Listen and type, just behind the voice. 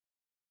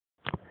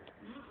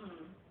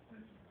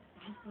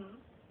So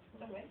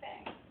what's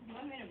that? You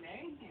want me to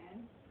marry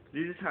him?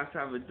 This is how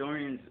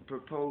Salvadorians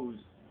propose.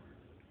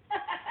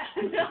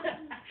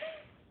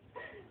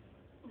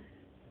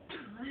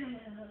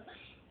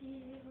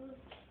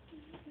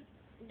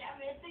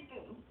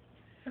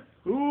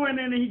 Ooh, and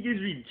then he gets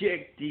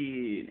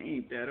rejected.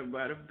 Ain't that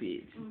about a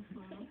bitch?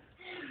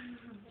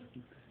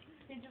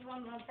 He just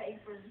wants my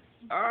papers.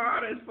 Oh,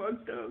 that's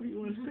fucked up. He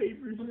wants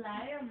papers.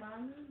 Liar,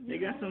 mom. They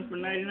got some for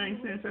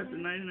 99 cents at the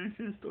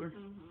 99-cent store.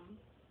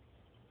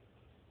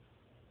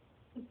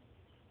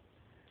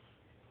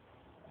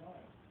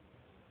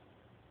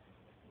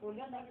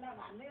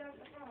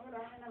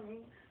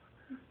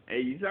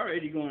 Hey, he's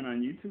already going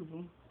on YouTube,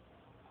 fool.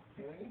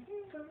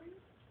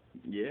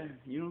 Yeah,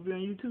 you wanna be on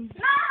YouTube?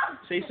 No!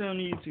 Say something on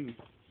YouTube.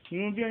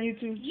 You wanna be on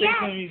YouTube? Yes. Say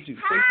something on YouTube.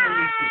 Say something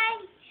on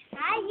YouTube.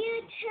 Hi,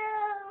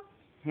 YouTube.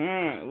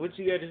 Huh? What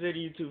you got to say to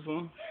YouTube,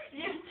 fool?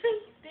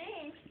 YouTube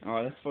stinks.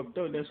 Oh, that's fucked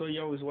up. That's why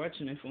you always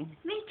watching it, fool.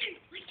 My turn.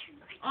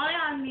 All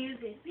on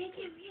music.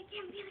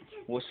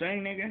 What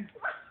sing, nigga?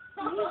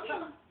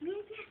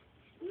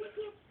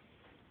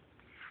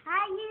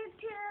 Hi,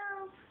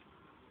 YouTube.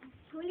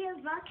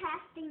 Julio's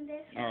broadcasting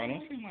this. Oh,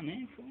 don't say my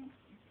name, fool.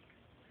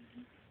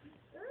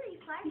 Ooh, you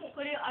quiet.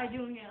 Julio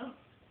Arturo.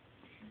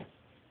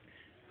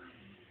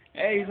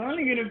 Hey, it's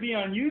only gonna be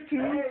on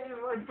YouTube.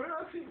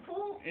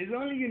 It's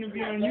only gonna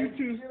be on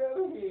YouTube.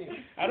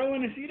 I don't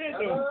wanna see that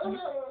though.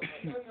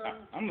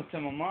 I'm gonna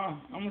tell my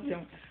mom.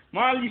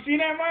 Mom, you see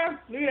that, Mom?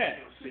 Look at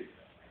that.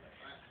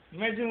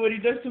 Imagine what he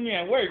does to me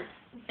at work.